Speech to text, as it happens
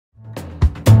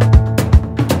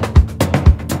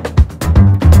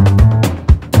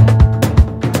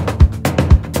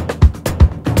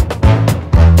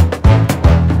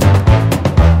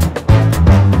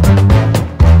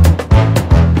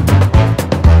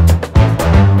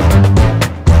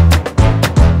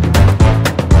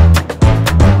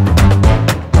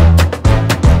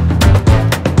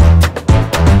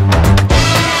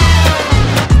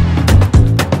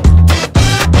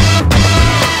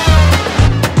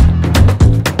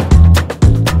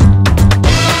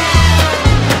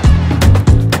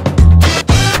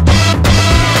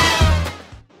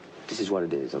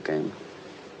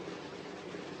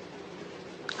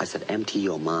said, empty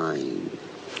your mind.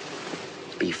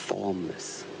 Be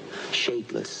formless,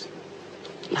 shapeless,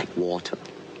 like water.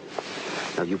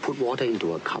 Now, you put water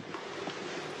into a cup,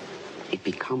 it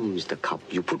becomes the cup.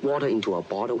 You put water into a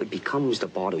bottle, it becomes the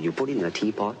bottle. You put it in a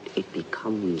teapot, it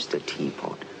becomes the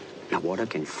teapot. Now, water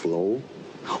can flow,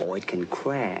 or it can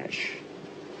crash.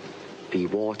 Be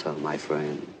water, my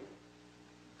friend.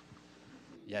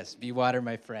 Yes, be water,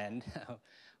 my friend.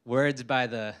 Words by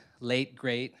the late,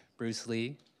 great Bruce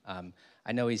Lee.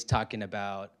 I know he's talking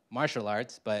about martial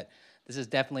arts, but this is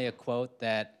definitely a quote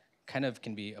that kind of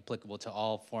can be applicable to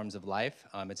all forms of life.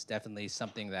 It's definitely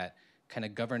something that kind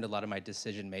of governed a lot of my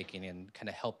decision making and kind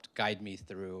of helped guide me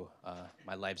through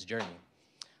my life's journey.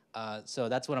 So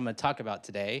that's what I'm going to talk about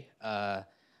today.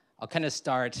 I'll kind of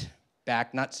start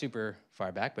back, not super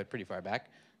far back, but pretty far back.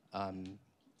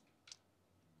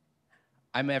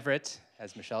 I'm Everett,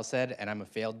 as Michelle said, and I'm a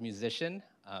failed musician.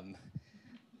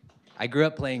 I grew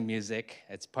up playing music.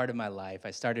 It's part of my life.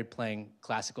 I started playing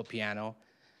classical piano,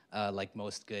 like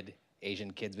most good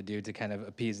Asian kids would do to kind of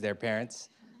appease their parents.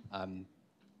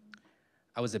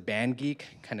 I was a band geek,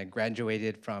 kind of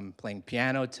graduated from playing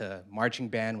piano to marching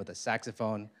band with a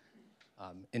saxophone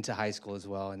into high school as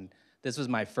well. And this was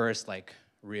my first like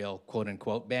real quote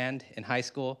unquote band in high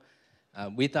school.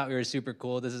 We thought we were super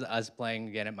cool. This is us playing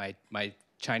again at my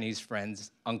Chinese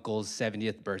friend's uncle's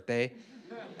 70th birthday.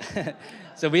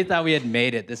 So we thought we had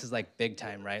made it. This is like big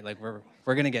time, right? Like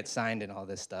we're gonna get signed and all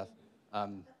this stuff.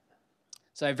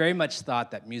 So I very much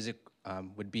thought that music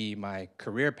would be my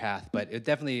career path, but it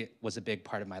definitely was a big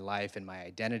part of my life and my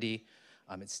identity.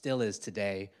 It still is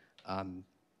today.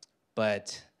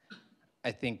 But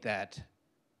I think that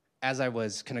as I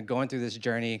was kind of going through this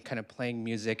journey, kind of playing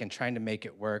music and trying to make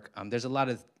it work, there's a lot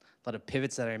of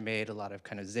pivots that I made, a lot of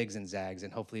kind of zigs and zags,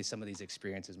 and hopefully some of these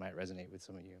experiences might resonate with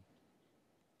some of you.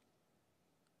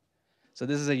 So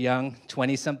this is a young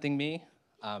 20-something me.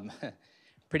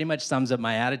 Pretty much sums up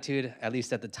my attitude, at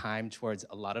least at the time, towards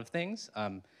a lot of things.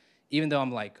 Even though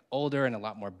I'm like older and a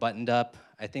lot more buttoned up,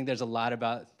 I think there's a lot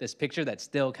about this picture that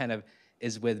still kind of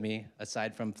is with me,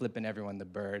 aside from flipping everyone the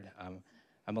bird.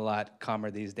 I'm a lot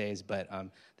calmer these days, but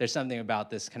there's something about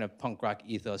this kind of punk rock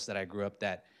ethos that I grew up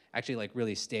that actually like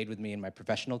really stayed with me in my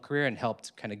professional career and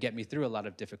helped kind of get me through a lot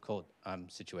of difficult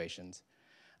situations.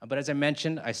 But as I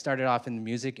mentioned, I started off in the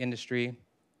music industry.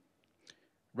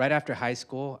 Right after high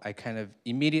school, I kind of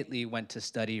immediately went to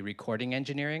study recording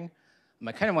engineering.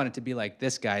 I kind of wanted to be like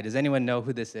this guy. Does anyone know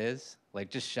who this is? Like,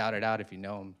 just shout it out if you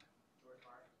know him. George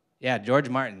Martin. Yeah, George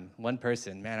Martin, one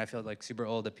person. Man, I feel like super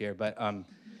old up here, but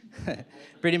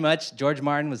pretty much George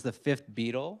Martin was the fifth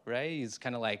Beatle, right? He's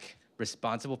kind of like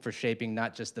responsible for shaping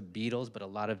not just the Beatles, but a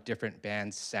lot of different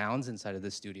bands' sounds inside of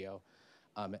the studio.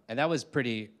 And that was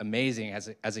pretty amazing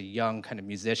as a young kind of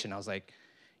musician. I was like,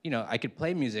 you know, I could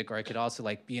play music, or I could also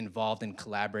like be involved in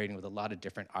collaborating with a lot of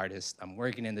different artists. I'm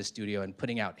working in the studio and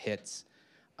putting out hits.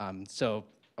 So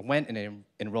I went and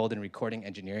enrolled in a recording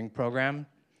engineering program.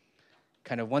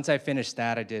 Kind of once I finished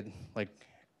that, I did like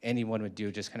anyone would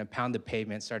do, just kind of pound the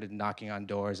pavement, started knocking on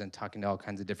doors and talking to all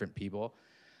kinds of different people.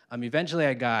 Eventually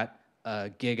I got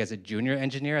a gig as a junior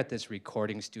engineer at this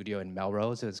recording studio in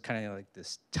Melrose. It was kind of like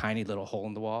this tiny little hole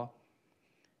in the wall.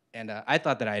 And I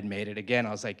thought that I had made it. Again,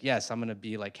 I was like, yes, I'm gonna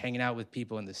be like hanging out with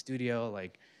people in the studio,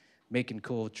 like making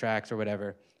cool tracks or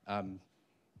whatever.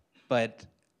 But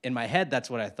in my head,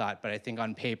 that's what I thought. But I think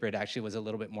on paper, it actually was a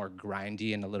little bit more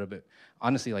grindy and a little bit,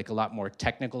 honestly, like a lot more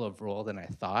technical of role than I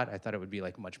thought. I thought it would be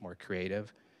like much more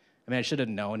creative. I mean, I should have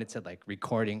known it said like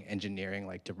recording engineering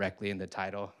like directly in the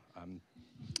title.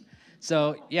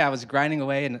 So yeah, I was grinding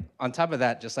away, and on top of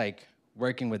that, just like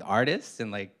working with artists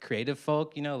and like creative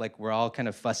folk, you know, like we're all kind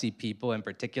of fussy people in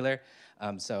particular.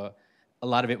 So a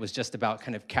lot of it was just about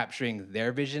kind of capturing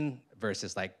their vision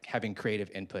versus like having creative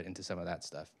input into some of that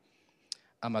stuff.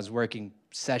 I was working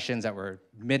sessions that were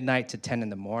midnight to 10 in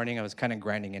the morning. I was kind of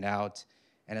grinding it out.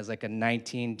 And as like a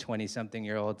 19,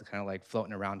 20-something-year-old, kind of like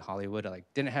floating around Hollywood, I like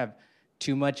didn't have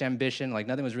too much ambition. Like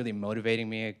nothing was really motivating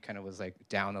me. It kind of was like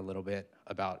down a little bit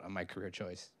about my career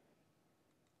choice.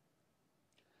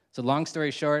 So long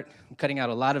story short, I'm cutting out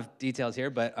a lot of details here,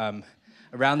 but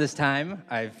around this time,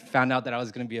 I found out that I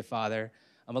was gonna be a father.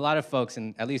 A lot of folks,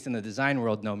 at least in the design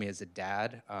world, know me as a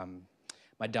dad.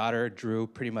 My daughter, Drew,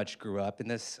 pretty much grew up in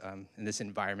this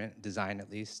environment, design at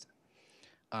least.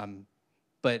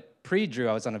 But pre-Drew,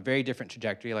 I was on a very different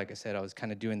trajectory. Like I said, I was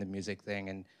kind of doing the music thing,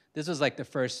 and this was like the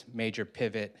first major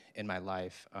pivot in my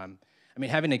life. I mean,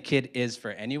 having a kid is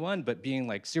for anyone, but being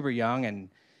like super young and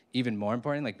even more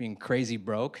important, like being crazy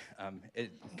broke,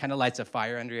 it kind of lights a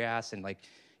fire under your ass, and like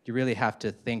you really have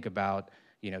to think about,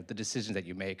 you know, the decisions that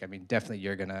you make. I mean, definitely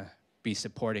you're gonna be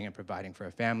supporting and providing for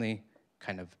a family,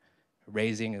 kind of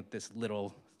raising this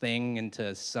little thing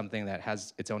into something that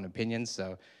has its own opinions.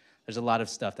 So there's a lot of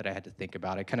stuff that I had to think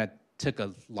about. I kind of took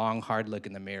a long, hard look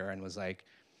in the mirror and was like,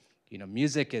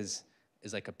 music is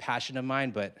like a passion of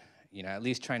mine, but at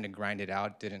least trying to grind it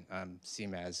out didn't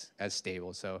seem as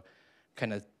stable. So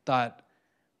kind of thought,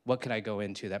 what could I go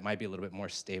into that might be a little bit more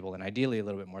stable and ideally a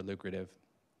little bit more lucrative?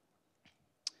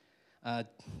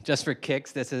 Just for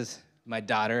kicks, this is my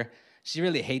daughter. She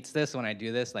really hates this when I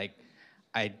do this. Like,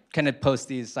 I kind of post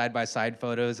these side-by-side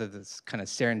photos of this kind of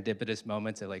serendipitous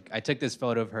moments. I took this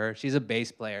photo of her. She's a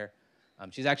bass player.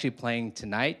 She's actually playing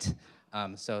tonight.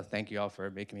 So thank you all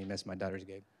for making me miss my daughter's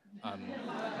gig.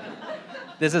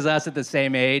 This is us at the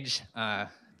same age,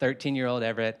 13-year-old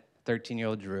Everett,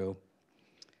 13-year-old Drew.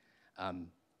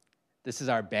 This is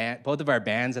our band, both of our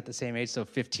bands at the same age, so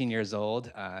 15 years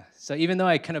old. So even though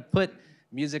I kind of put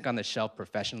music on the shelf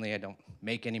professionally, I don't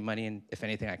make any money, and if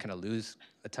anything, I kind of lose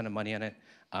a ton of money on it.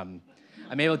 I'm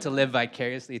able to live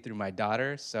vicariously through my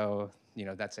daughter, so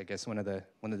that's, I guess, one of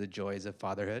the joys of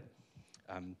fatherhood.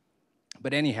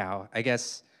 But anyhow, I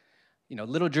guess,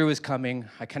 little Drew was coming.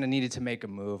 I kind of needed to make a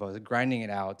move. I was grinding it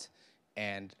out,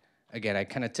 and again, I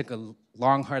kind of took a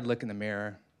long, hard look in the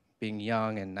mirror, being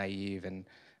young and naive, and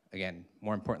again,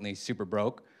 more importantly, super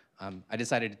broke. I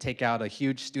decided to take out a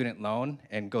huge student loan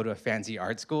and go to a fancy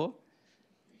art school.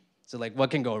 So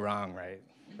what can go wrong, right?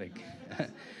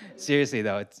 Seriously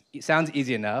though, it sounds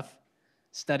easy enough.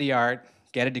 Study art,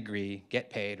 get a degree, get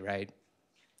paid, right?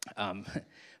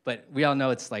 But we all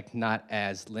know it's not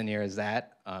as linear as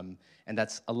that. And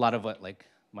that's a lot of what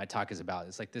my talk is about.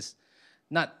 It's this,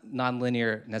 not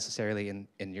nonlinear necessarily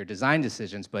in your design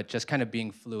decisions, but just kind of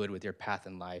being fluid with your path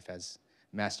in life, as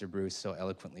Master Bruce so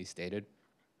eloquently stated.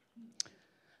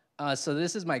 So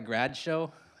this is my grad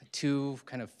show, 2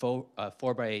 kind of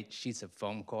 4x8 sheets of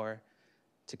foam core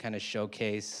to kind of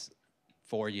showcase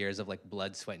 4 years of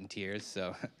blood, sweat, and tears.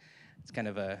 So it's kind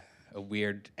of a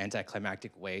weird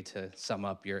anticlimactic way to sum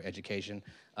up your education.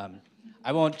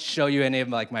 I won't show you any of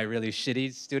my really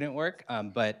shitty student work,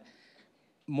 but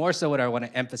more so what I want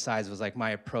to emphasize was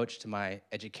my approach to my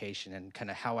education and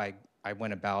kind of how I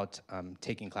went about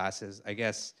taking classes. I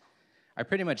guess I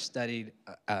pretty much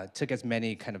took as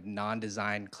many kind of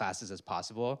non-design classes as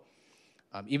possible.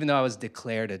 Even though I was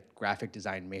declared a graphic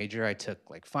design major, I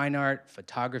took fine art,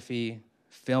 photography,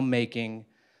 filmmaking,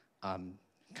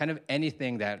 kind of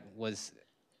anything that was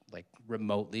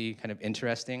remotely kind of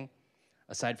interesting,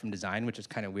 aside from design, which is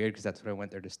kind of weird because that's what I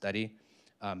went there to study.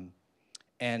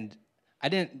 And I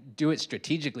didn't do it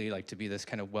strategically to be this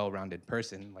kind of well-rounded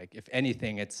person. If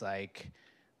anything, it's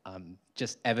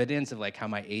just evidence of how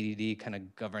my ADD kind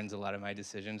of governs a lot of my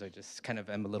decisions. I just kind of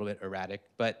am a little bit erratic,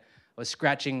 but I was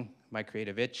scratching my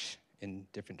creative itch in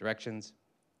different directions.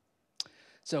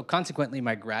 So consequently,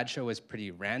 my grad show was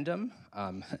pretty random.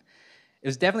 It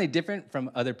was definitely different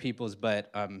from other people's,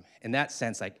 but in that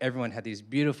sense, everyone had these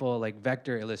beautiful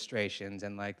vector illustrations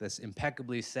and this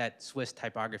impeccably set Swiss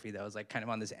typography that was kind of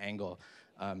on this angle.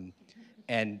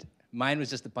 And mine was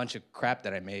just a bunch of crap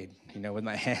that I made, with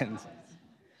my hands.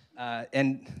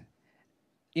 And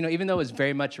even though it was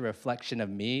very much a reflection of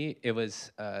me, it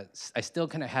was, I still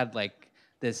kind of had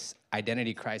this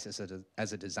identity crisis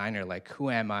as a designer,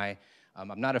 who am I?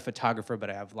 I'm not a photographer, but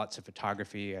I have lots of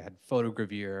photography. I had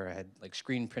photogravure, I had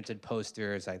screen printed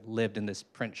posters. I lived in this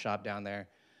print shop down there.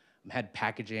 I had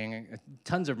packaging,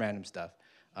 tons of random stuff.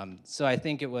 So I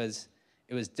think it was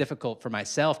difficult for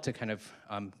myself to kind of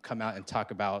come out and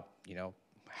talk about,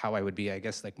 how I would be, I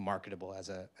guess, marketable as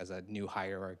a new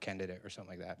hire or a candidate or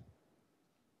something like that.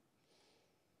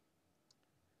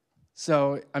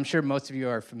 So I'm sure most of you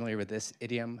are familiar with this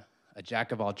idiom: a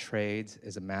jack of all trades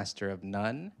is a master of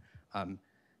none.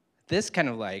 This kind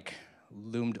of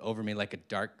loomed over me like a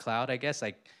dark cloud, I guess.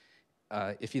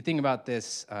 If you think about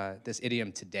this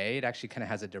idiom today, it actually kind of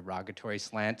has a derogatory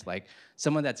slant.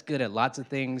 Someone that's good at lots of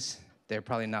things, they're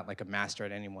probably not a master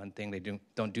at any one thing. They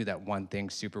don't do that one thing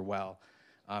super well.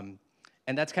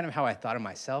 And that's kind of how I thought of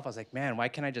myself. I was like, man, why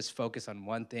can't I just focus on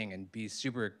one thing and be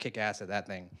super kick-ass at that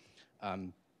thing?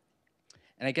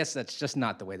 And I guess that's just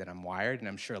not the way that I'm wired, and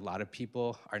I'm sure a lot of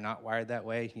people are not wired that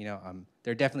way.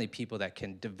 There are definitely people that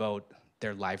can devote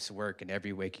their life's work and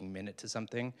every waking minute to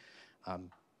something.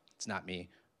 It's not me.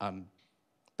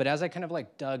 But as I kind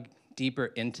of dug deeper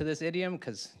into this idiom,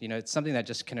 because it's something that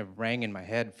just kind of rang in my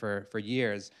head for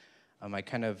years, I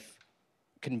kind of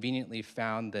conveniently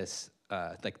found this,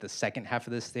 the second half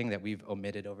of this thing that we've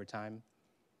omitted over time.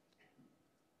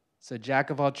 So jack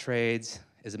of all trades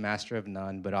is a master of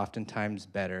none, but oftentimes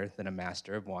better than a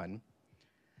master of one.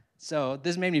 So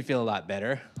this made me feel a lot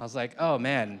better. I was like, oh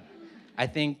man, I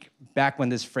think back when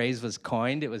this phrase was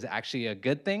coined, it was actually a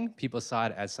good thing. People saw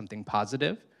it as something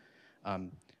positive.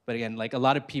 But again, like a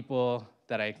lot of people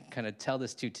that I kind of tell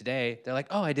this to today, they're like,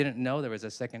 oh, I didn't know there was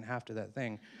a second half to that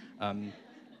thing.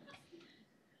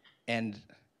 And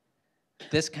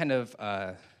this kind of,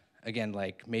 again,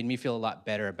 like made me feel a lot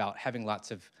better about having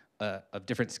lots of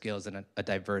different skills and a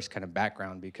diverse kind of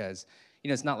background because, you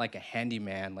know, it's not like a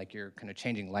handyman, like you're kind of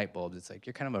changing light bulbs. It's like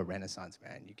you're kind of a Renaissance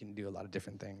man. You can do a lot of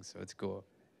different things, so it's cool.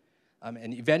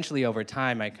 And eventually, over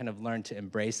time, I kind of learned to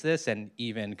embrace this and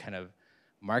even kind of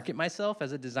market myself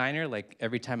as a designer. Like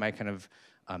every time I kind of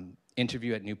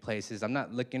interview at new places, I'm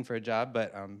not looking for a job,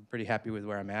 but I'm pretty happy with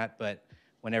where I'm at. But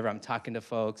whenever I'm talking to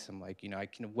folks, I'm like, you know, I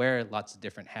can wear lots of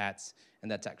different hats,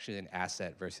 and that's actually an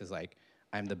asset versus like,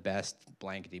 I'm the best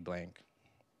blankety blank.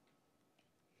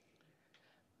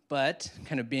 But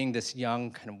kind of being this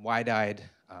young, kind of wide-eyed,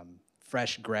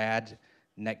 fresh grad,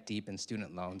 neck deep in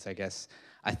student loans, I guess,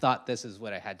 I thought this is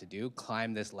what I had to do,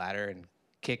 climb this ladder and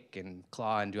kick and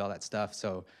claw and do all that stuff.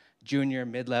 So junior,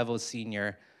 mid-level,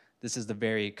 senior, this is the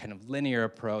very kind of linear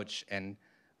approach, and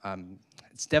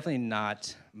it's definitely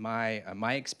not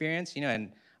my experience, you know,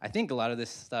 and I think a lot of this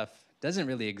stuff doesn't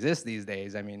really exist these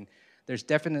days. I mean, there's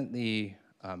definitely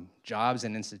jobs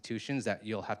and institutions that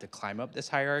you'll have to climb up this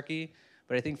hierarchy,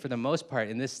 but I think for the most part,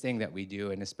 in this thing that we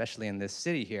do, and especially in this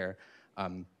city here,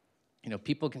 you know,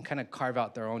 people can kind of carve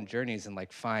out their own journeys and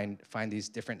like find these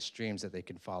different streams that they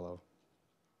can follow.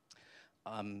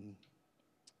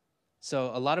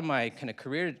 So a lot of my kind of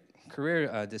career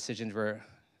decisions were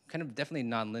kind of definitely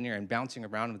nonlinear and bouncing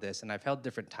around with this, and I've held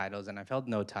different titles and I've held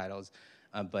no titles,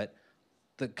 but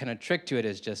the kind of trick to it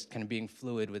is just kind of being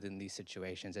fluid within these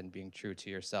situations and being true to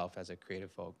yourself as a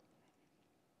creative folk.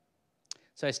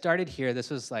 So I started here. This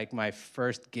was like my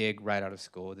first gig right out of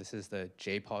school. This is the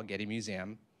J. Paul Getty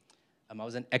Museum. I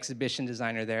was an exhibition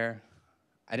designer there.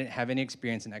 I didn't have any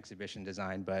experience in exhibition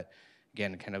design, but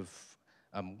again, kind of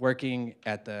working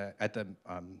at the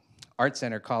Art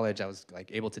Center College, I was like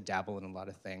able to dabble in a lot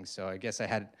of things. So I guess I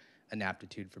had an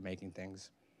aptitude for making things.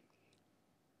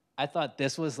 I thought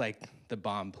this was like the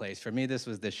bomb place. For me, this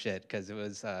was the shit because it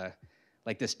was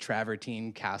like this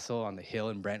travertine castle on the hill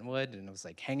in Brentwood, and it was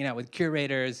like hanging out with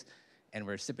curators, and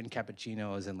we're sipping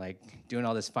cappuccinos and like doing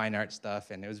all this fine art stuff,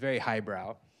 and it was very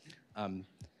highbrow.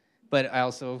 But I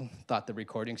also thought the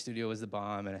recording studio was the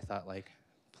bomb, and I thought like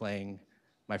playing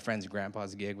my friend's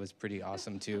grandpa's gig was pretty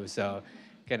awesome too. So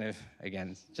kind of,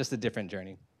 again, just a different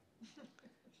journey.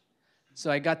 So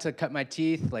I got to cut my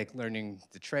teeth, like learning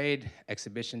the trade,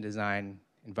 exhibition design,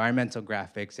 environmental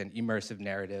graphics, and immersive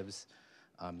narratives.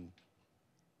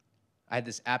 I had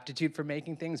this aptitude for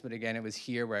making things, but again, it was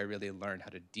here where I really learned how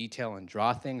to detail and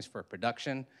draw things for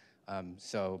production.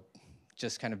 So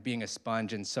just kind of being a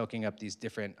sponge and soaking up these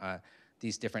different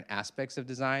aspects of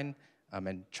design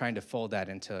and trying to fold that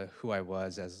into who I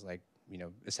was as like, you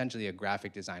know, essentially a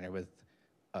graphic designer with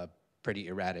a pretty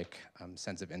erratic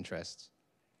sense of interest.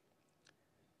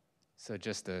 So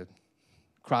just a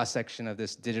cross-section of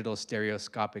this digital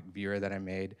stereoscopic viewer that I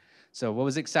made. So what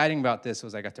was exciting about this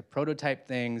was I got to prototype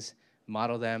things,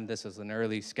 model them. This was an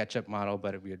early SketchUp model,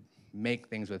 but we would make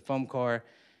things with foam core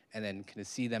and then kind of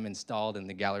see them installed in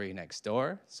the gallery next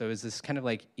door. So it was this kind of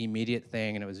like immediate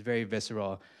thing, and it was very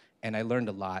visceral, and I learned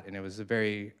a lot, and it was a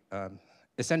very,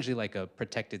 essentially like a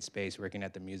protected space working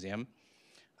at the museum.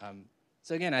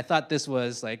 So again, I thought this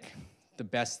was like the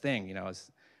best thing, you know, I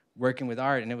was working with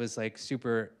art, and it was like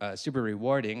super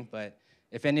rewarding. But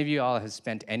if any of you all have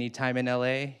spent any time in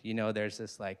LA, you know there's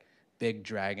this like big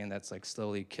dragon that's like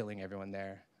slowly killing everyone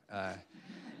there.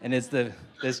 And it's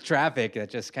this traffic that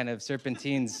just kind of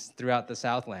serpentines throughout the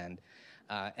Southland.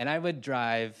 And I would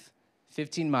drive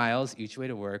 15 miles each way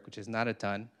to work, which is not a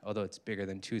ton, although it's bigger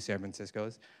than 2 San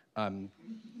Franciscos. And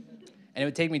it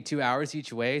would take me 2 hours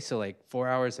each way, so like 4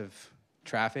 hours of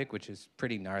traffic, which is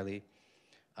pretty gnarly.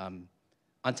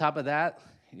 On top of that,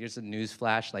 here's a news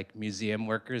flash, like museum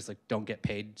workers like don't get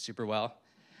paid super well,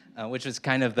 which was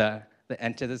kind of the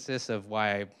antithesis of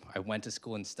why I went to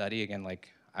school and study. Again, like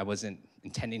I wasn't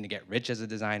intending to get rich as a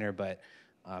designer, but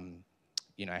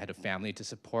you know, I had a family to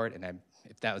support, and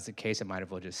if that was the case, I might have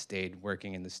well just stayed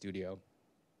working in the studio.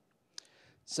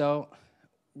 So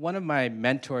one of my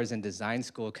mentors in design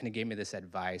school kind of gave me this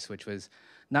advice, which was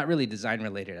not really design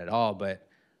related at all, but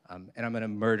and I'm gonna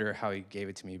murder how he gave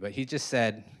it to me, but he just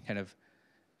said kind of,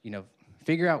 you know,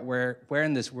 figure out where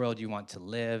in this world you want to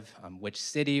live, which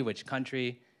city, which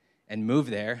country, and move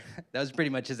there. That was pretty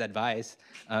much his advice.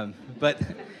 But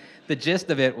the gist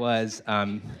of it was,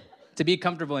 to be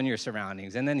comfortable in your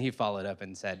surroundings. And then he followed up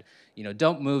and said,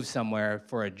 don't move somewhere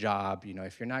for a job.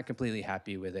 If you're not completely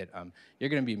happy with it, you're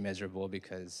going to be miserable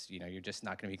because, you're just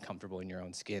not going to be comfortable in your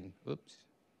own skin. Oops.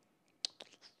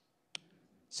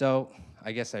 So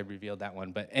I guess I revealed that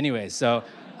one. But anyway, so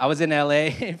I was in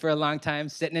LA for a long time,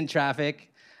 sitting in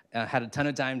traffic, had a ton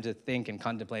of time to think and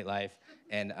contemplate life.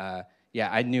 And yeah,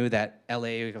 I knew that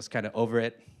LA was kind of over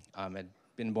it. I'd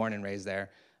been born and raised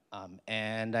there.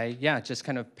 And I, just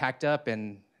kind of packed up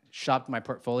and shopped my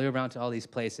portfolio around to all these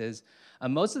places.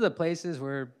 Most of the places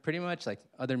were pretty much like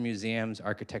other museums,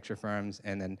 architecture firms,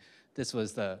 and then this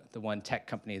was the one tech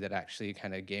company that actually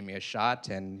kind of gave me a shot,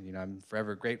 and I'm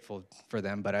forever grateful for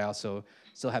them, but I also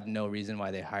still have no reason why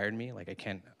they hired me. Like, I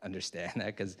can't understand that,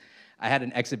 because I had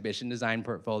an exhibition design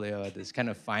portfolio, this kind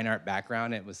of fine art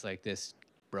background. It was like this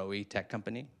bro-y tech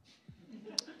company.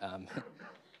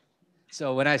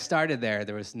 So when I started there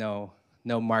was no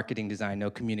marketing design, no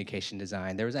communication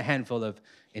design. There was a handful of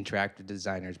interactive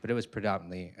designers, but it was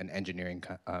predominantly an engineering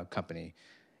company.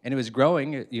 And it was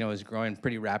growing, it was growing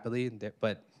pretty rapidly,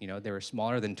 but they were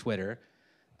smaller than Twitter.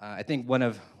 I think one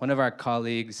of our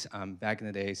colleagues back in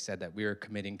the day said that we were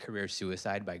committing career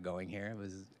suicide by going here. It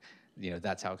was,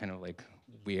 that's how kind of like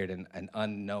weird and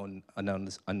unknown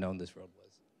this world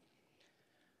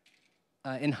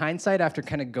was. In hindsight, after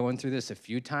kind of going through this a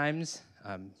few times,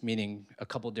 meaning a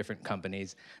couple different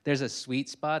companies, there's a sweet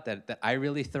spot that I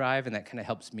really thrive and that kind of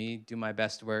helps me do my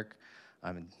best work.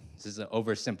 This is an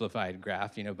oversimplified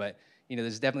graph, but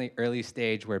there's definitely early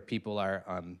stage where people are,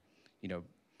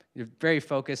 they're very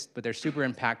focused, but they're super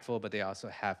impactful, but they also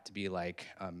have to be like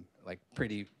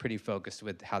pretty focused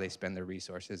with how they spend their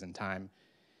resources and time.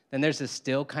 Then there's this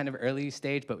still kind of early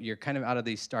stage, but you're kind of out of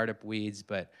these startup weeds,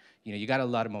 but you got a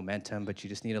lot of momentum, but you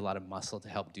just need a lot of muscle to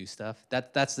help do stuff.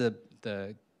 That's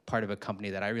the part of a company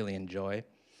that I really enjoy.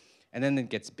 And then it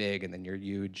gets big, and then you're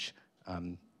huge.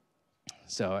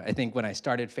 So I think when I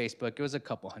started Facebook, it was a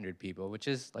couple hundred people, which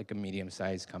is like a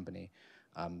medium-sized company.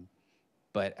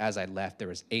 But as I left, there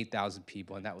was 8,000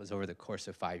 people, and that was over the course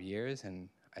of 5 years. And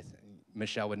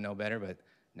Michelle would know better, but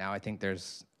now I think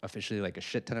there's officially like a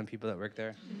shit ton of people that work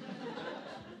there.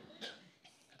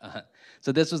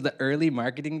 So this was the early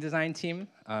marketing design team.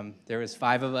 There was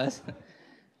 5 of us.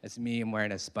 It's me, I'm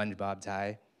wearing a SpongeBob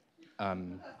tie.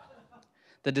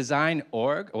 The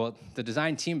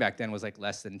design team back then was like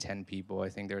less than 10 people. I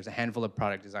think there was a handful of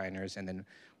product designers, and then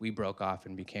we broke off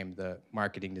and became the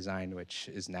marketing design, which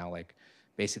is now like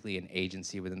basically an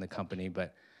agency within the company.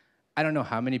 But I don't know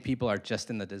how many people are just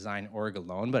in the design org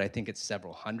alone, but I think it's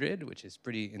several hundred, which is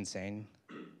pretty insane.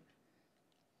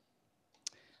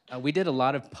 We did a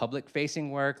lot of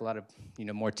public-facing work, a lot of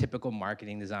more typical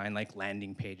marketing design, like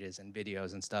landing pages and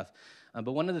videos and stuff.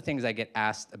 But one of the things I get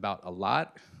asked about a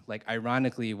lot, like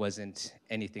ironically, wasn't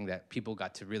anything that people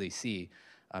got to really see.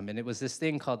 And it was this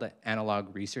thing called the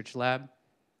Analog Research Lab.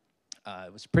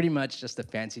 It was pretty much just a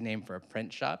fancy name for a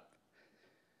print shop.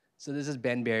 So this is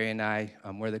Ben Berry and I.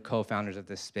 We're the co-founders of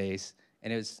this space.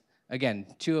 And it was, again,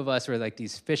 2 of us were like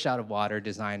these fish out of water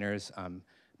designers.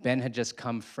 Ben had just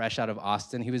come fresh out of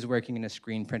Austin. He was working in a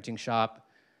screen printing shop.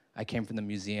 I came from the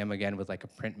museum, again, with like a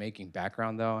printmaking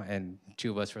background, though, and 2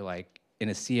 of us were like in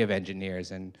a sea of engineers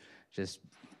and just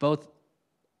both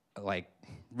like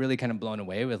really kind of blown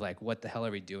away with like, what the hell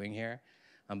are we doing here?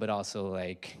 But also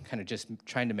like kind of just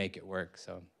trying to make it work,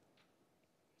 so.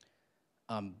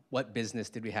 What business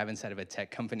did we have inside of a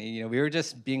tech company? We were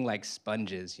just being like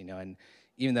sponges, and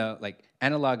even though like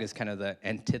analog is kind of the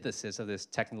antithesis of this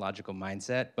technological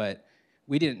mindset, but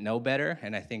we didn't know better,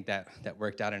 and I think that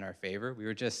worked out in our favor. We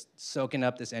were just soaking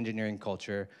up this engineering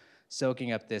culture,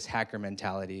 soaking up this hacker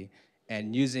mentality,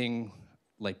 and using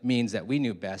like means that we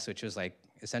knew best, which was like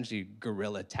essentially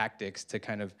guerrilla tactics to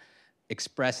kind of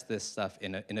express this stuff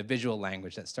in a visual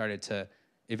language that started to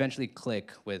eventually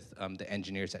click with the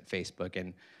engineers at Facebook.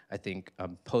 And I think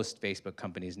post-Facebook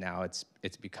companies now, it's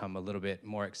become a little bit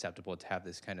more acceptable to have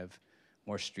this kind of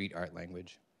more street art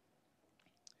language.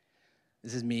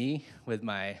 This is me with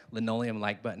my linoleum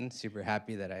like button. Super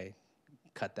happy that I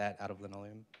cut that out of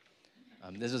linoleum.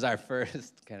 This was our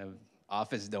first kind of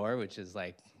office door, which is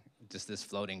like just this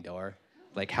floating door,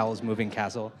 like Howl's Moving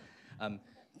Castle.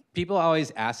 People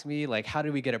always ask me, like, how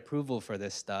did we get approval for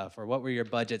this stuff? Or what were your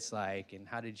budgets like? And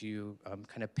how did you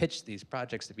kind of pitch these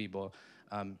projects to people?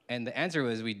 And the answer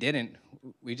was we didn't.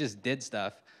 We just did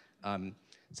stuff.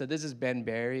 So this is Ben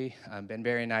Berry. Ben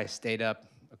Berry and I stayed up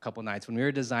a couple nights when we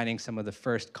were designing some of the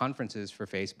first conferences for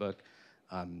Facebook.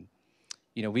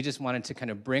 We just wanted to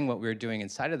kind of bring what we were doing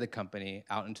inside of the company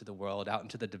out into the world, out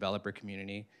into the developer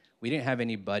community. We didn't have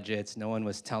any budgets. No one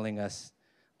was telling us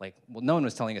like, well, no one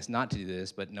was telling us not to do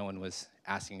this, but no one was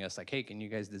asking us like, hey, can you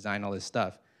guys design all this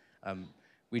stuff?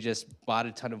 We just bought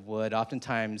a ton of wood,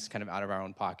 oftentimes kind of out of our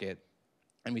own pocket,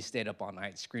 and we stayed up all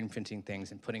night screen printing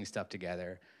things and putting stuff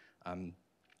together. And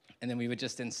then we would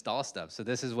just install stuff. So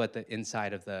this is what the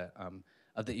inside of the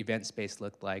event space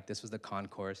looked like. This was the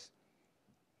concourse.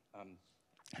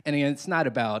 And again, it's not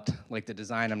about like the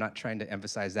design. I'm not trying to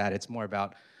emphasize that. It's more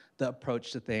about the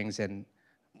approach to things and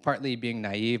partly being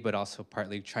naive, but also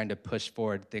partly trying to push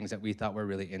forward things that we thought were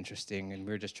really interesting. And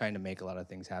we were just trying to make a lot of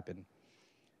things happen.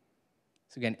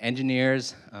 So again,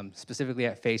 engineers, specifically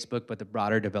at Facebook, but the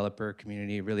broader developer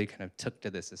community really kind of took to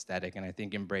this aesthetic and I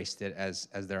think embraced it as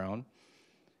their own.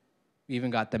 We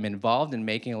even got them involved in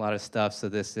making a lot of stuff. So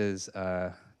this is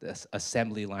this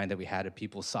assembly line that we had of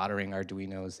people soldering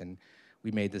Arduinos, and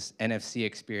we made this NFC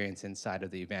experience inside of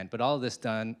the event. But all of this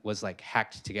done was like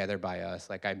hacked together by us.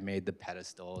 Like I made the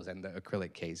pedestals and the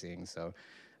acrylic casing. So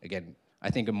again,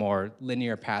 I think a more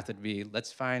linear path would be,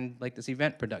 let's find like this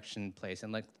event production place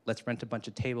and like let's rent a bunch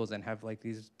of tables and have like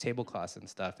these tablecloths and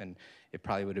stuff. And it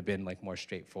probably would have been like more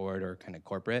straightforward or kind of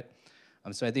corporate.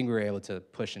 So I think we were able to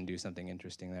push and do something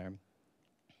interesting there.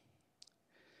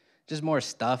 Just more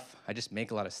stuff. I just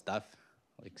make a lot of stuff,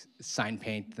 like sign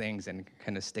paint things and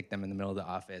kind of stick them in the middle of the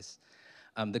office.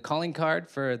 The calling card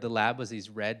for the lab was these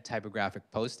red typographic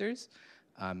posters.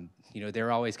 You know,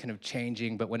 they're always kind of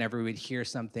changing, but whenever we'd hear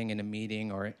something in a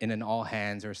meeting or in an all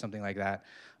hands or something like that,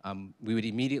 we would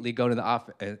immediately go to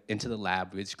the into the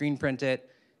lab. We would screen print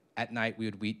it. At night, we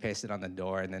would wheat paste it on the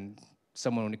door, and then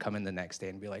someone would come in the next day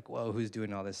and be like, whoa, who's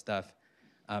doing all this stuff?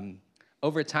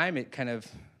 Over time, it kind of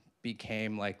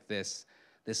became like this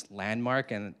landmark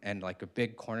and like a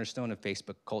big cornerstone of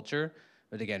Facebook culture.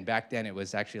 But again, back then, it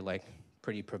was actually like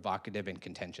pretty provocative and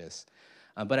contentious.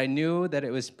 But I knew that it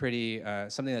was pretty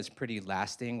something that's pretty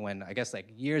lasting. When I guess like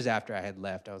years after I had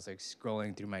left, I was like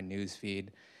scrolling through my news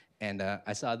feed, and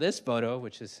I saw this photo,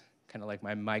 which is kind of like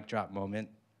my mic drop moment.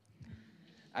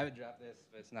 I would drop this,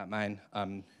 but it's not mine.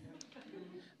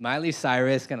 Miley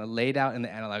Cyrus kind of laid out in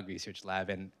the analog research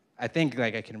lab, and I think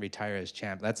like I can retire as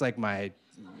champ. That's like my,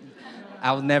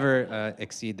 I'll never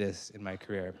exceed this in my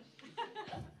career.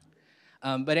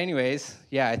 But anyways,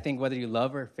 yeah, I think whether you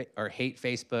love or hate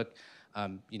Facebook,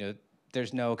 you know,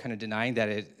 there's no kind of denying that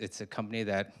it's a company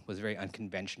that was very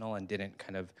unconventional and didn't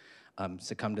kind of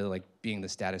succumb to like being the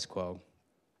status quo.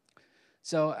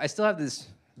 So I still have this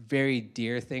very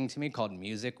dear thing to me called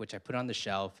music, which I put on the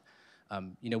shelf.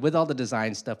 You know, with all the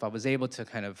design stuff, I was able to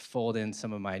kind of fold in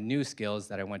some of my new skills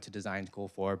that I went to design school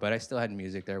for, but I still had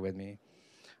music there with me.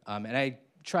 And I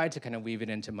tried to kind of weave it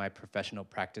into my professional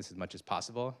practice as much as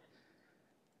possible.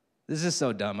 This is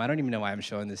so dumb. I don't even know why I'm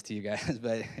showing this to you guys,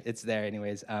 but it's there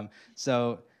anyways.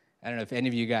 So I don't know if any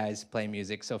of you guys play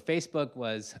music. So Facebook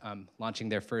was launching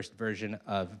their first version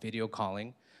of video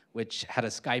calling, which had a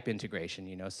Skype integration,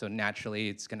 you know, so naturally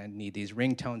it's gonna need these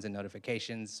ringtones and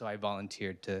notifications, so I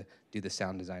volunteered to do the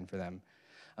sound design for them.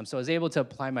 So I was able to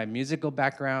apply my musical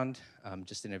background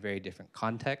just in a very different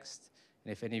context.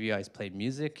 And if any of you guys play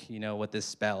music, you know what this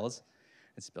spells.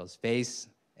 It spells face,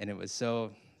 and it was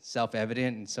so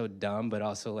self-evident and so dumb, but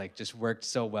also like just worked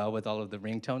so well with all of the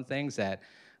ringtone things that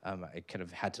I kind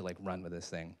of had to like run with this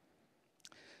thing.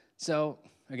 So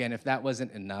again, if that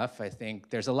wasn't enough, I think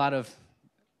there's a lot of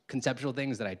conceptual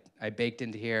things that I baked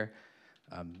into here.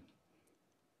 I'll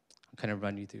kind of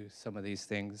run you through some of these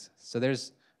things. So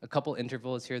there's a couple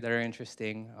intervals here that are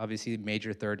interesting. Obviously,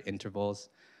 major third intervals.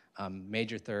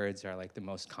 Major thirds are like the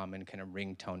most common kind of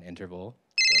ringtone interval.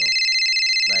 So,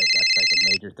 right, that's like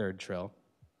a major third trill.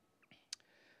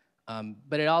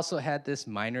 But it also had this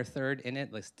minor third in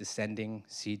it, like descending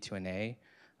C to an A.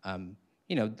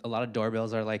 You know, a lot of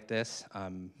doorbells are like this.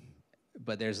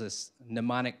 But there's this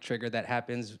mnemonic trigger that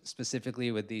happens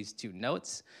specifically with these two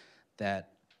notes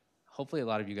that hopefully a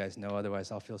lot of you guys know,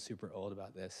 otherwise I'll feel super old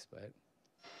about this, but.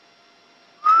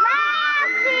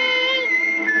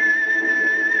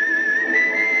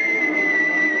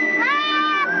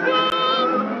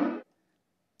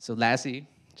 So Lassie,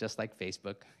 just like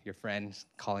Facebook, your friend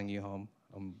calling you home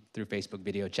through Facebook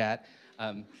video chat.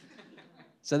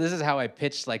 So this is how I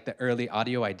pitched like the early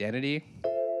audio identity.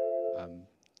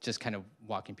 Just kind of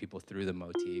walking people through the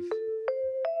motif.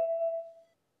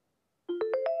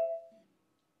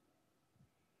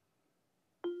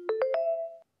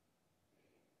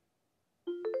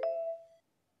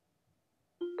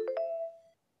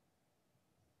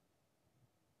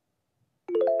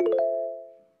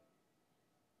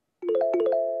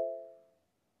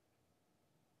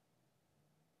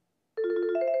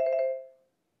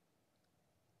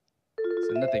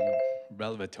 So nothing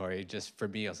revelatory. Just for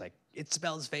me, I was like, it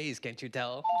spells face, can't you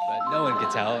tell? But no one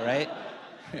could tell, right?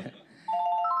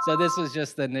 So this was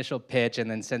just the initial pitch, and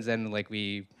then since then, like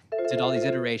we did all these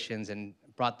iterations and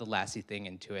brought the Lassie thing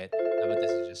into it. But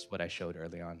this is just what I showed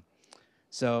early on.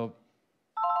 So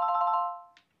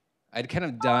I'd kind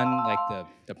of done like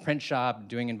the print shop,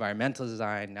 doing environmental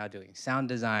design, now doing sound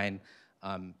design.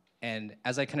 And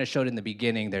as I kind of showed in the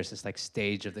beginning, there's this like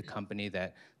stage of the company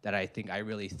that I think I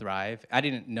really thrive. I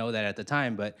didn't know that at the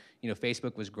time, but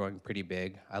Facebook was growing pretty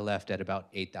big. I left at about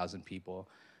 8,000 people.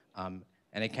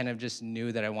 And I kind of just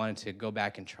knew that I wanted to go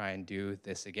back and try and do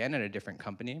this again at a different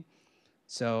company.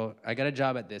 So I got a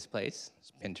job at this place,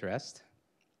 it's Pinterest.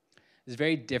 It's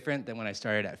very different than when I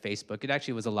started at Facebook. It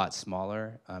actually was a lot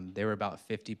smaller. There were about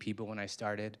 50 people when I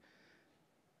started.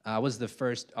 I was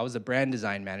the brand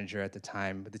design manager at the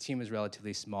time, but the team was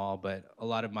relatively small, but a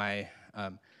lot of my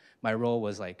role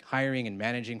was like hiring and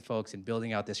managing folks and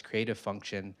building out this creative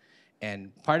function.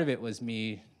 And part of it was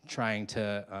me trying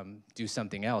to do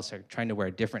something else, or trying to wear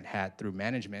a different hat through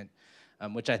management,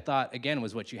 which I thought, again,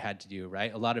 was what you had to do,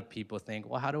 right? A lot of people think,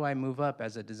 well, how do I move up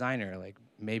as a designer? Like,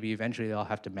 maybe eventually I'll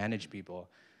have to manage people.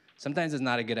 Sometimes it's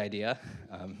not a good idea.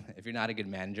 If you're not a good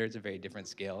manager, it's a very different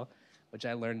skill, which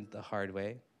I learned the hard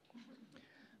way.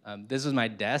 This was my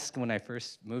desk when I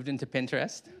first moved into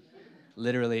Pinterest.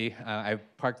 Literally, I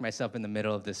parked myself in the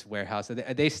middle of this warehouse.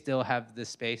 They still have this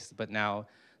space, but now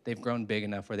they've grown big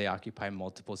enough where they occupy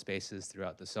multiple spaces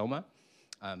throughout the Soma.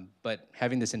 But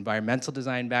having this environmental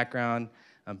design background,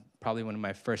 probably one of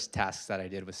my first tasks that I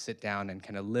did was sit down and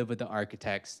kind of live with the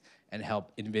architects and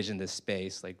help envision this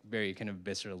space, like very kind of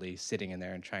viscerally sitting in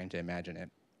there and trying to imagine it.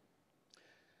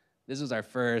 This was our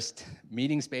first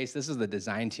meeting space. This was the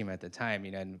design team at the time,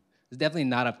 and it was definitely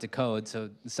not up to code. So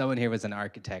someone here was an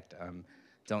architect.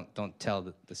 Don't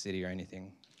tell the city or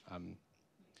anything.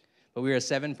 But we were a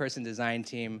 7-person design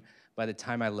team. By the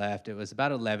time I left, it was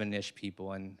about 11-ish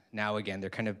people, and now again they're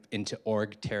kind of into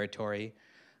org territory.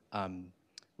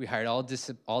 We hired all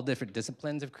different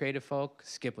disciplines of creative folk.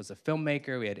 Skip was a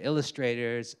filmmaker. We had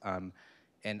illustrators.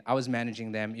 And I was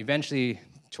managing them. Eventually,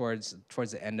 towards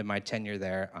the end of my tenure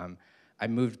there, I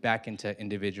moved back into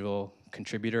individual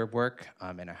contributor work,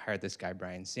 and I hired this guy,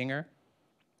 Brian Singer.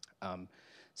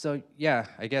 So yeah,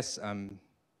 I guess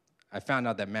I found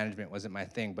out that management wasn't my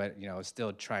thing, but I was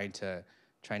still trying to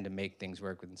make things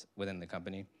work within the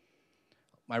company.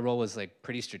 My role was like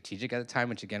pretty strategic at the time,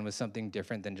 which again was something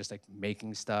different than just like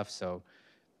making stuff. So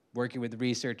working with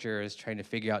researchers, trying to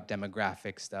figure out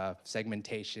demographic stuff,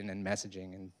 segmentation and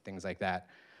messaging and things like that.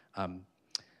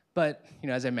 But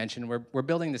as I mentioned, we're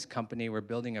building this company, we're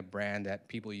building a brand that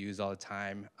people use all the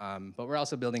time, but we're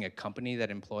also building a company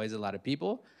that employs a lot of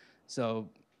people. So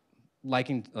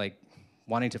wanting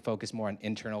to focus more on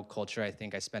internal culture, I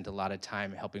think I spent a lot of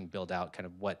time helping build out kind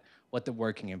of what the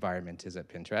working environment is at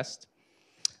Pinterest.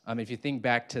 If you think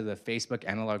back to the Facebook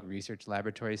Analog Research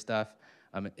Laboratory stuff,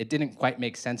 it didn't quite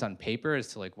make sense on paper as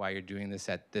to like why you're doing this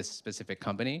at this specific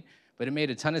company, but it made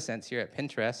a ton of sense here at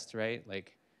Pinterest, right?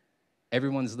 Like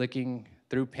everyone's looking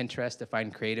through Pinterest to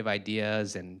find creative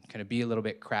ideas and kind of be a little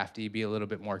bit crafty, be a little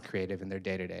bit more creative in their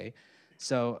day-to-day.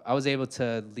 So I was able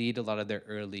to lead a lot of their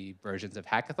early versions of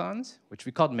hackathons, which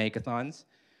we called makeathons.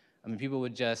 I mean, people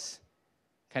would just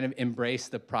kind of embrace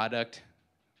the product,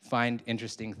 find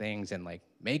interesting things, and like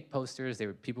make posters.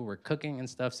 People were cooking and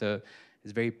stuff, so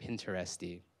it's very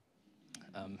Pinteresty.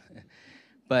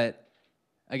 But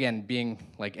again, being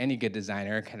like any good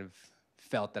designer, kind of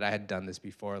felt that I had done this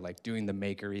before, like doing the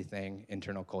makery thing,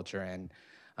 internal culture, and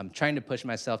trying to push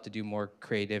myself to do more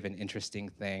creative and interesting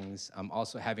things.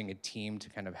 Also having a team to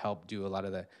kind of help do a lot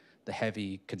of the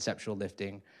heavy conceptual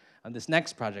lifting. This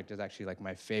next project is actually like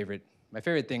my favorite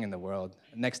thing in the world,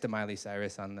 next to Miley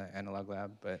Cyrus on the Analog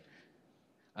Lab. But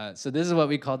so this is what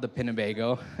we called the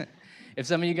Pinnebago. If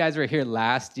some of you guys were here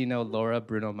last, you know Laura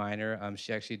Bruno Minor.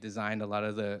 She actually designed a lot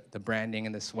of the branding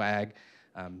and the swag.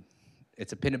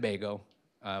 It's a Pinnebago.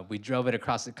 We drove it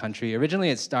across the country. Originally,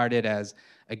 it started as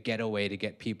a getaway to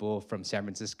get people from San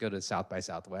Francisco to South by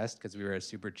Southwest, because we were a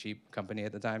super cheap company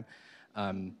at the time.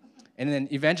 And then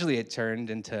eventually it turned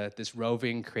into this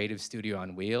roving creative studio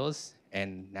on wheels,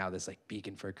 and now this like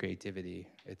beacon for creativity.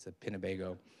 It's a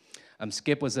Pinnebago.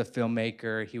 Skip was a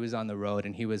filmmaker. He was on the road,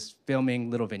 and he was filming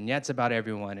little vignettes about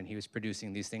everyone, and he was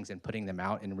producing these things and putting them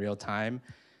out in real time.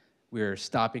 We were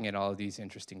stopping at all of these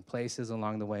interesting places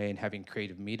along the way and having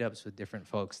creative meetups with different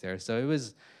folks there. So it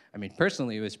was, I mean,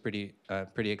 personally, it was pretty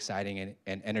exciting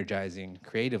and energizing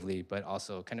creatively, but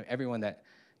also kind of everyone that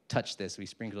touched this, we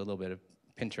sprinkled a little bit of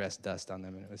Pinterest dust on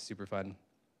them, and it was super fun.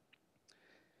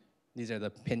 These are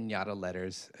the pinata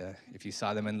letters, if you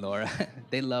saw them in Laura.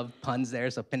 They love puns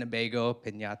there, so Pinnebago,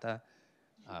 pinata.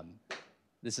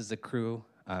 This is the crew.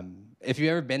 If you've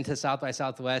ever been to South by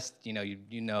Southwest,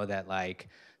 you know that like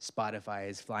Spotify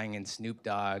is flying in Snoop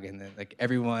Dogg, and then like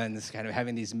everyone's kind of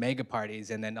having these mega parties,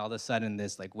 and then all of a sudden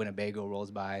this like Winnebago rolls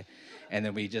by, and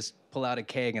then we just pull out a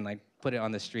keg and like put it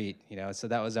on the street. So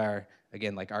that was our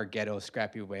again like our ghetto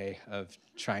scrappy way of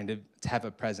trying to have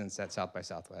a presence at South by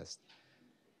Southwest.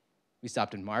 We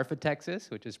stopped in Marfa, Texas,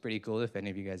 which was pretty cool if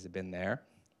any of you guys have been there,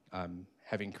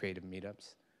 having creative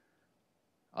meetups.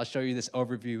 I'll show you this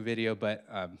overview video, but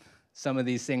some of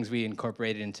these things we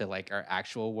incorporated into like our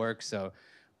actual work. So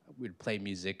we'd play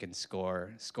music and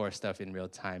score stuff in real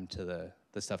time to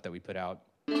the stuff that we put out.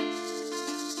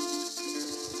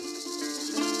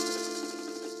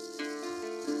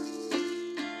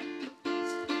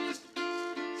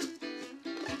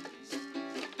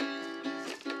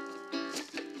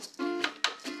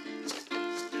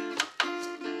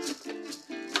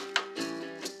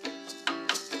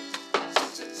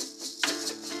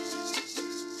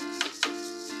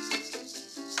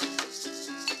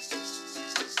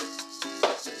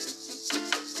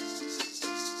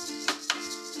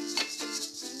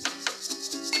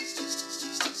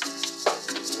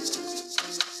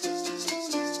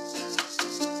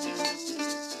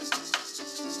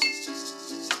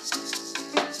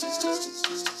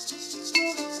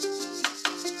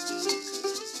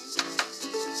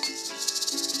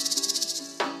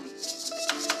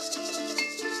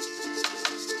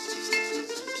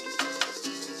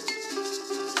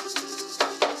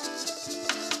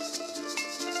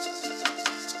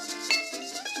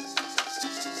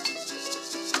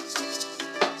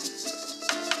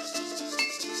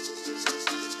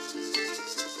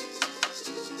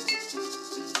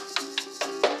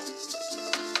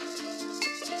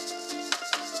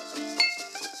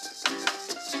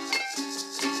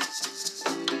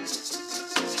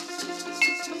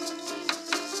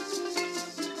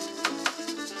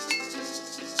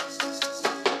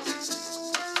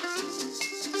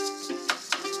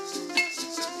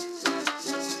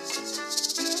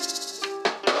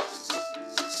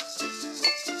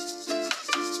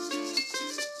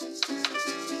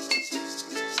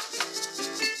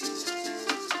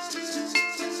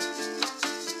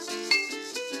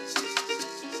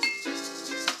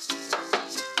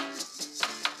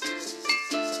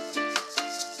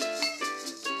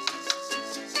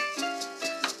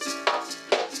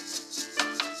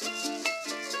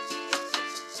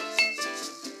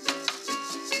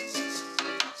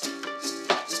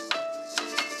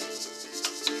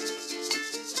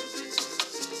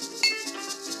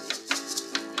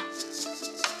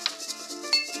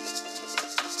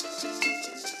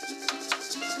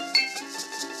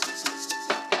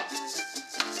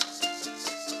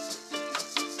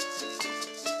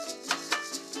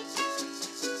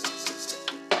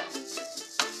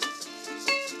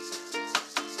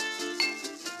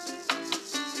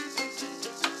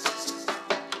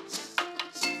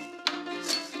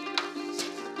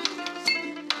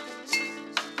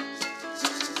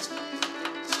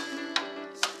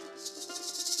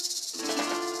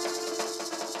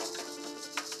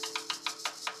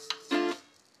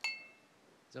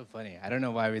 So funny. I don't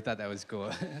know why we thought that was cool.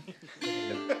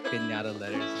 The pinata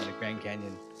letters in the Grand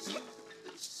Canyon.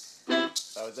 That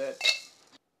was it.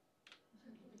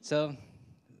 So,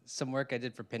 some work I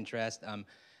did for Pinterest.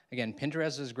 Again,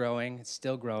 Pinterest is growing. It's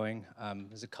still growing.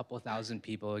 There's a couple thousand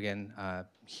people again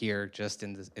here just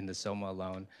in the Soma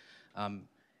alone.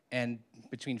 And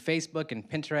between Facebook and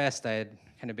Pinterest, I had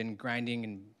kind of been grinding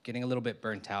and getting a little bit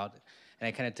burnt out. And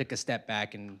I kind of took a step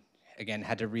back and again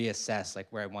had to reassess like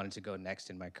where I wanted to go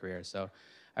next in my career. So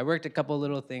I worked a couple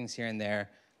little things here and there,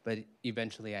 but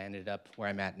eventually I ended up where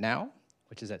I'm at now,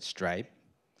 which is at Stripe.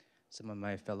 Some of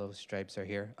my fellow Stripes are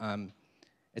here.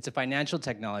 It's a financial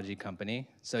technology company,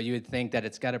 so you would think that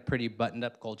it's got a pretty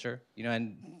buttoned-up culture,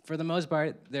 and for the most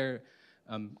part, they're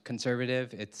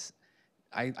conservative.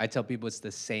 I tell people it's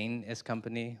the sanest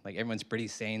company. Like everyone's pretty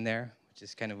sane there, which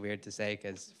is kind of weird to say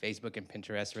because Facebook and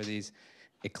Pinterest were these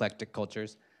eclectic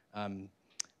cultures.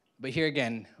 But here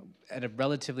again, at a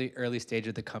relatively early stage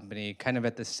of the company, kind of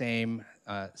at the same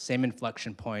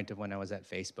inflection point of when I was at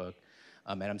Facebook.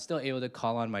 And I'm still able to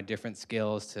call on my different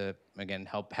skills to, again,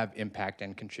 help have impact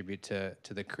and contribute to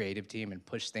the creative team and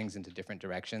push things into different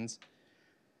directions.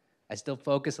 I still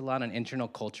focus a lot on internal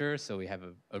culture, so we have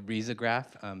a risograph.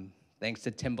 Thanks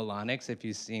to Tim Bolonix, if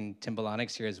you've seen Tim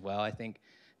Bolonix here as well, I think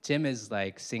Tim is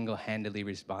like single-handedly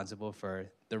responsible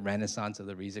for the renaissance of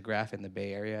the risograph in the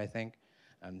Bay Area, I think.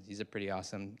 He's a pretty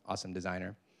awesome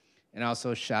designer. And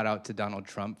also shout out to Donald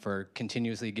Trump for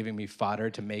continuously giving me fodder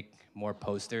to make more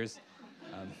posters.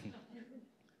 Um,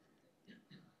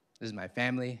 this is my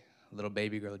family, little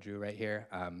baby girl Drew right here.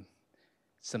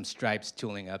 Some stripes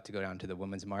tooling up to go down to the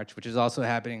Women's March, which is also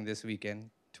happening this weekend,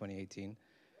 2018.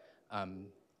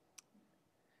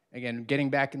 Again, getting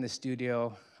back in the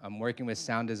studio, I'm working with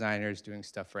sound designers, doing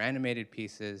stuff for animated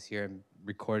pieces. Here I'm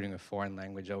recording a foreign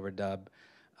language overdub.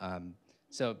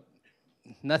 So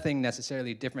nothing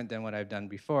necessarily different than what I've done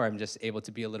before. I'm just able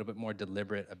to be a little bit more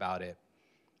deliberate about it.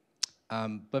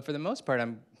 But for the most part,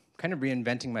 I'm kind of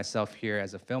reinventing myself here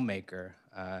as a filmmaker.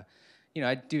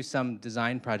 I do some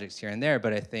design projects here and there,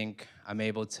 but I think I'm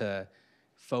able to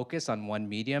focus on one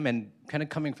medium and kind of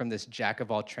coming from this jack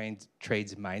of all trades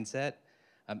mindset.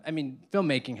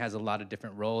 Filmmaking has a lot of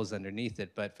different roles underneath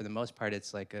it, but for the most part,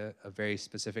 it's like a very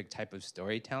specific type of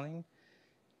storytelling.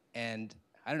 And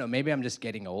I don't know, maybe I'm just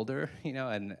getting older,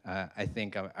 and I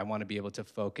think I want to be able to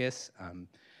focus.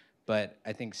 But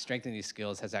I think strengthening these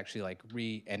skills has actually like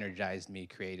re-energized me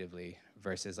creatively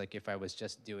versus like if I was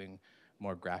just doing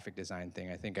more graphic design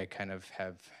thing. I think I kind of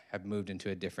have moved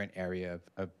into a different area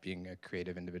of being a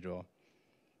creative individual.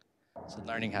 So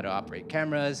learning how to operate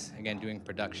cameras, again, doing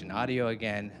production audio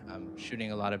again,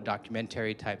 shooting a lot of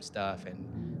documentary type stuff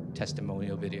and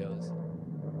testimonial videos.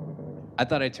 I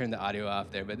thought I turned the audio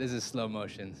off there, but this is slow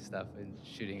motion stuff and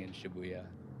shooting in Shibuya.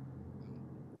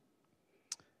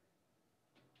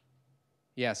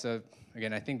 Yeah, so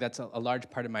again, I think that's a large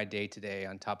part of my day-to-day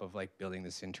on top of like building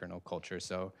this internal culture.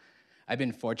 So I've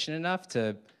been fortunate enough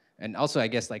to, and also I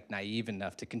guess like naive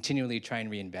enough to continually try and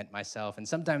reinvent myself. And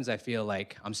sometimes I feel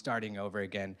like I'm starting over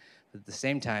again. But at the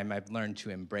same time, I've learned to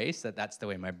embrace that that's the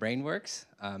way my brain works.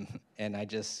 And I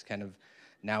just kind of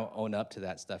now own up to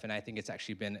that stuff. And I think it's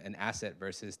actually been an asset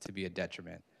versus to be a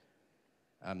detriment.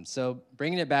 So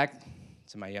bringing it back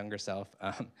to my younger self,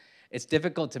 it's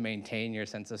difficult to maintain your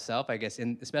sense of self, I guess,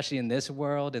 especially in this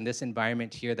world, in this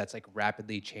environment here that's like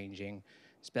rapidly changing,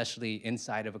 especially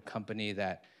inside of a company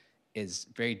that is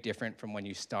very different from when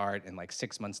you start, and like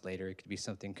 6 months later, it could be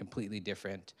something completely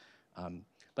different.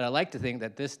 But I like to think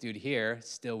that this dude here is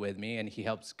still with me, and he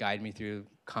helps guide me through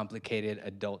complicated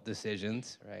adult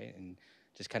decisions, right? And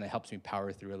just kind of helps me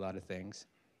power through a lot of things.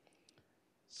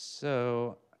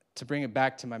 So to bring it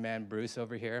back to my man Bruce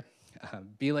over here,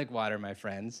 be like water, my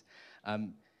friends.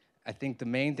 I think the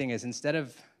main thing is instead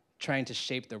of trying to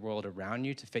shape the world around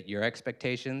you to fit your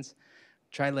expectations,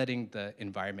 try letting the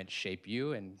environment shape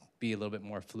you and be a little bit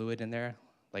more fluid in there,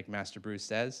 like Master Bruce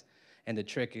says. And the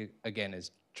trick, again,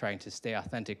 is trying to stay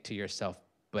authentic to yourself,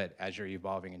 but as you're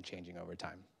evolving and changing over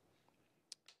time.